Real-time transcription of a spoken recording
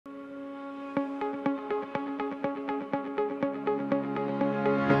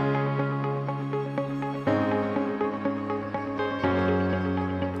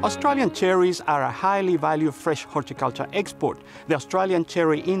Australian cherries are a highly valued fresh horticulture export. The Australian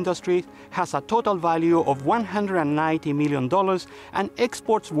cherry industry has a total value of $190 million and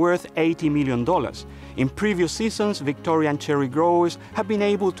exports worth $80 million. In previous seasons, Victorian cherry growers have been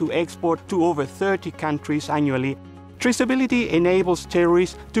able to export to over 30 countries annually. Traceability enables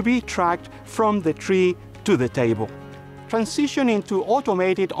cherries to be tracked from the tree to the table. Transitioning to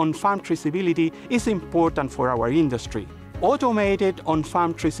automated on-farm traceability is important for our industry. Automated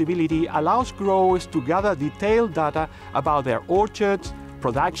on-farm traceability allows growers to gather detailed data about their orchards,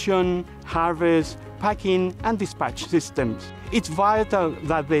 production, harvest, packing, and dispatch systems. It's vital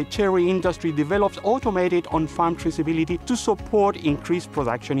that the cherry industry develops automated on-farm traceability to support increased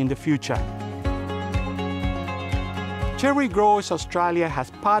production in the future. Cherry Growers Australia has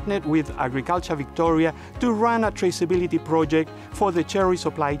partnered with Agriculture Victoria to run a traceability project for the cherry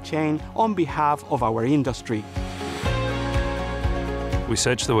supply chain on behalf of our industry. We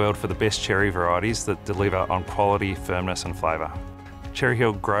search the world for the best cherry varieties that deliver on quality, firmness and flavour.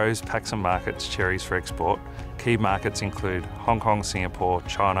 CherryHill grows, packs and markets cherries for export. Key markets include Hong Kong, Singapore,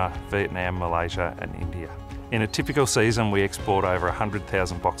 China, Vietnam, Malaysia and India. In a typical season, we export over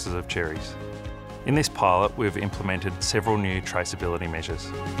 100,000 boxes of cherries. In this pilot, we've implemented several new traceability measures.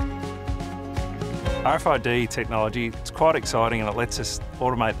 RFID technology is quite exciting and it lets us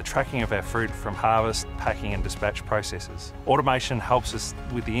automate the tracking of our fruit from harvest, packing and dispatch processes. Automation helps us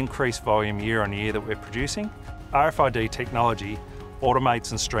with the increased volume year on year that we're producing. RFID technology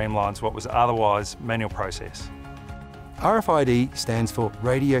automates and streamlines what was otherwise manual process. RFID stands for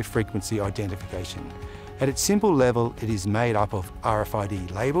radio frequency identification. At its simple level, it is made up of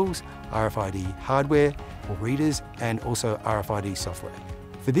RFID labels, RFID hardware or readers, and also RFID software.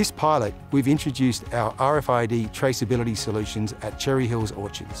 For this pilot, we've introduced our RFID traceability solutions at CherryHill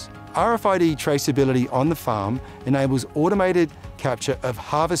Orchards. RFID traceability on the farm enables automated capture of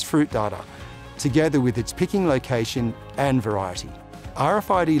harvest fruit data, together with its picking location and variety.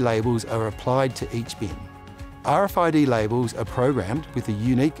 RFID labels are applied to each bin. RFID labels are programmed with a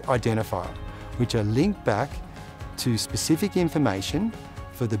unique identifier, which are linked back to specific information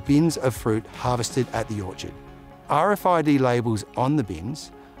for the bins of fruit harvested at the orchard. RFID labels on the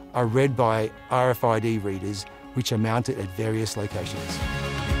bins are read by RFID readers, which are mounted at various locations.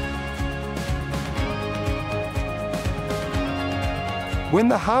 When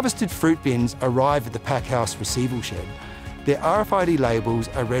the harvested fruit bins arrive at the packhouse receival shed, their RFID labels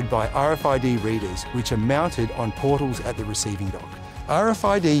are read by RFID readers, which are mounted on portals at the receiving dock.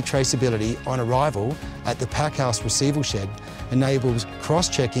 RFID traceability on arrival at the packhouse receival shed enables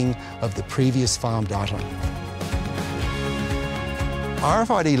cross-checking of the previous farm data.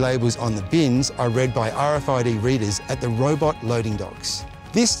 RFID labels on the bins are read by RFID readers at the robot loading docks.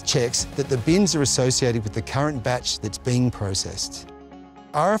 This checks that the bins are associated with the current batch that's being processed.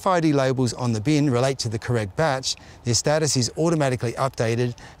 RFID labels on the bin relate to the correct batch, their status is automatically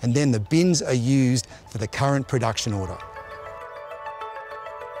updated, and then the bins are used for the current production order.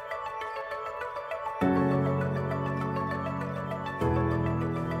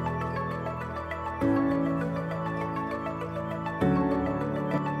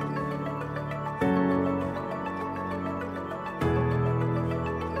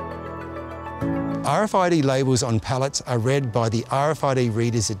 RFID labels on pallets are read by the RFID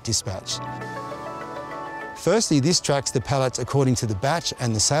readers at dispatch. Firstly, this tracks the pallets according to the batch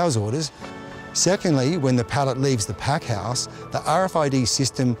and the sales orders. Secondly, when the pallet leaves the pack house, the RFID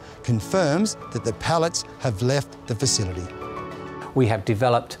system confirms that the pallets have left the facility. We have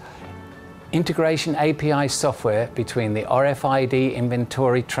developed integration API software between the RFID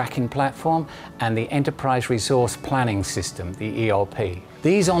inventory tracking platform and the Enterprise Resource Planning System, the ERP.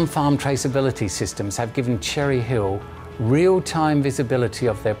 These on-farm traceability systems have given CherryHill real-time visibility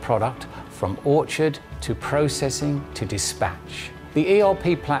of their product from orchard to processing to dispatch. The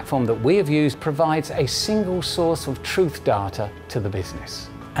ERP platform that we have used provides a single source of truth data to the business.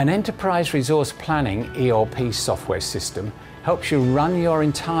 An Enterprise Resource Planning ERP software system helps you run your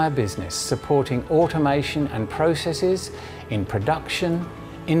entire business, supporting automation and processes in production,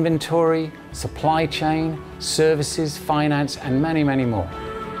 inventory, supply chain, services, finance, and many, many more.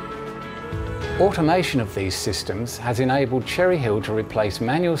 Automation of these systems has enabled CherryHill to replace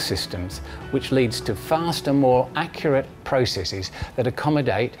manual systems, which leads to faster, more accurate processes that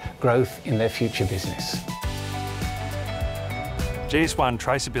accommodate growth in their future business. GS1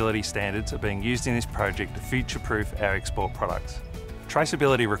 traceability standards are being used in this project to future-proof our export products.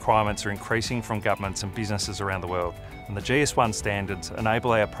 Traceability requirements are increasing from governments and businesses around the world, and the GS1 standards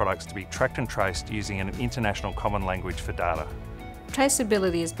enable our products to be tracked and traced using an international common language for data.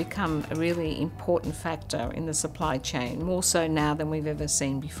 Traceability has become a really important factor in the supply chain, more so now than we've ever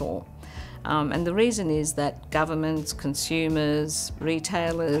seen before. And the reason is that governments, consumers,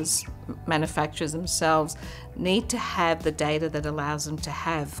 retailers, manufacturers themselves need to have the data that allows them to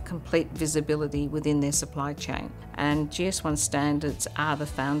have complete visibility within their supply chain. And GS1 standards are the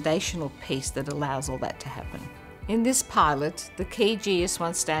foundational piece that allows all that to happen. In this pilot, the key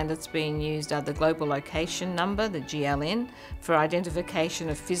GS1 standards being used are the Global Location Number, the GLN, for identification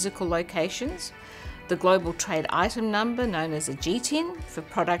of physical locations, the Global Trade Item Number, known as a GTIN, for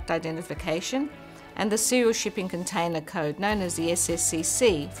product identification, and the Serial Shipping Container Code, known as the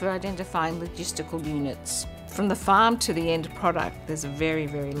SSCC, for identifying logistical units. From the farm to the end product, there's a very,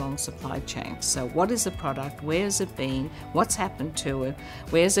 very long supply chain. So what is the product? Where has it been? What's happened to it?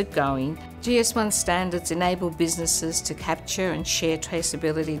 Where's it going? GS1 standards enable businesses to capture and share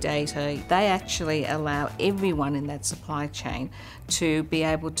traceability data. They actually allow everyone in that supply chain to be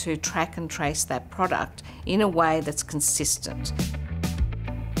able to track and trace that product in a way that's consistent.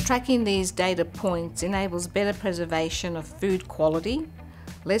 Tracking these data points enables better preservation of food quality,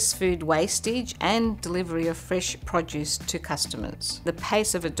 less food wastage and delivery of fresh produce to customers. The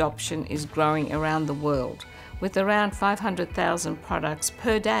pace of adoption is growing around the world, with around 500,000 products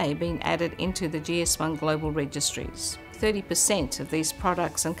per day being added into the GS1 global registries. 30% of these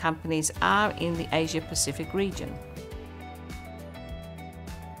products and companies are in the Asia-Pacific region.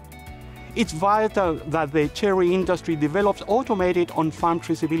 It's vital that the cherry industry develops automated on-farm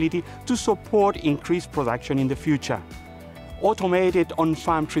traceability to support increased production in the future. Automated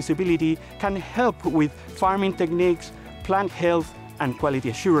on-farm traceability can help with farming techniques, plant health, and quality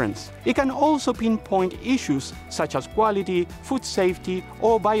assurance. It can also pinpoint issues such as quality, food safety,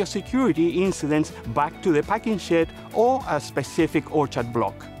 or biosecurity incidents back to the packing shed or a specific orchard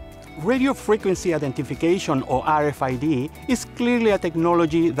block. Radio frequency identification, or RFID, is clearly a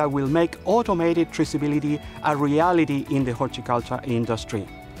technology that will make automated traceability a reality in the horticulture industry.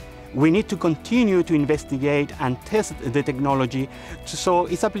 We need to continue to investigate and test the technology so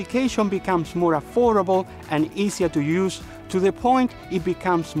its application becomes more affordable and easier to use, to the point it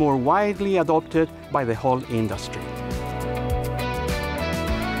becomes more widely adopted by the whole industry.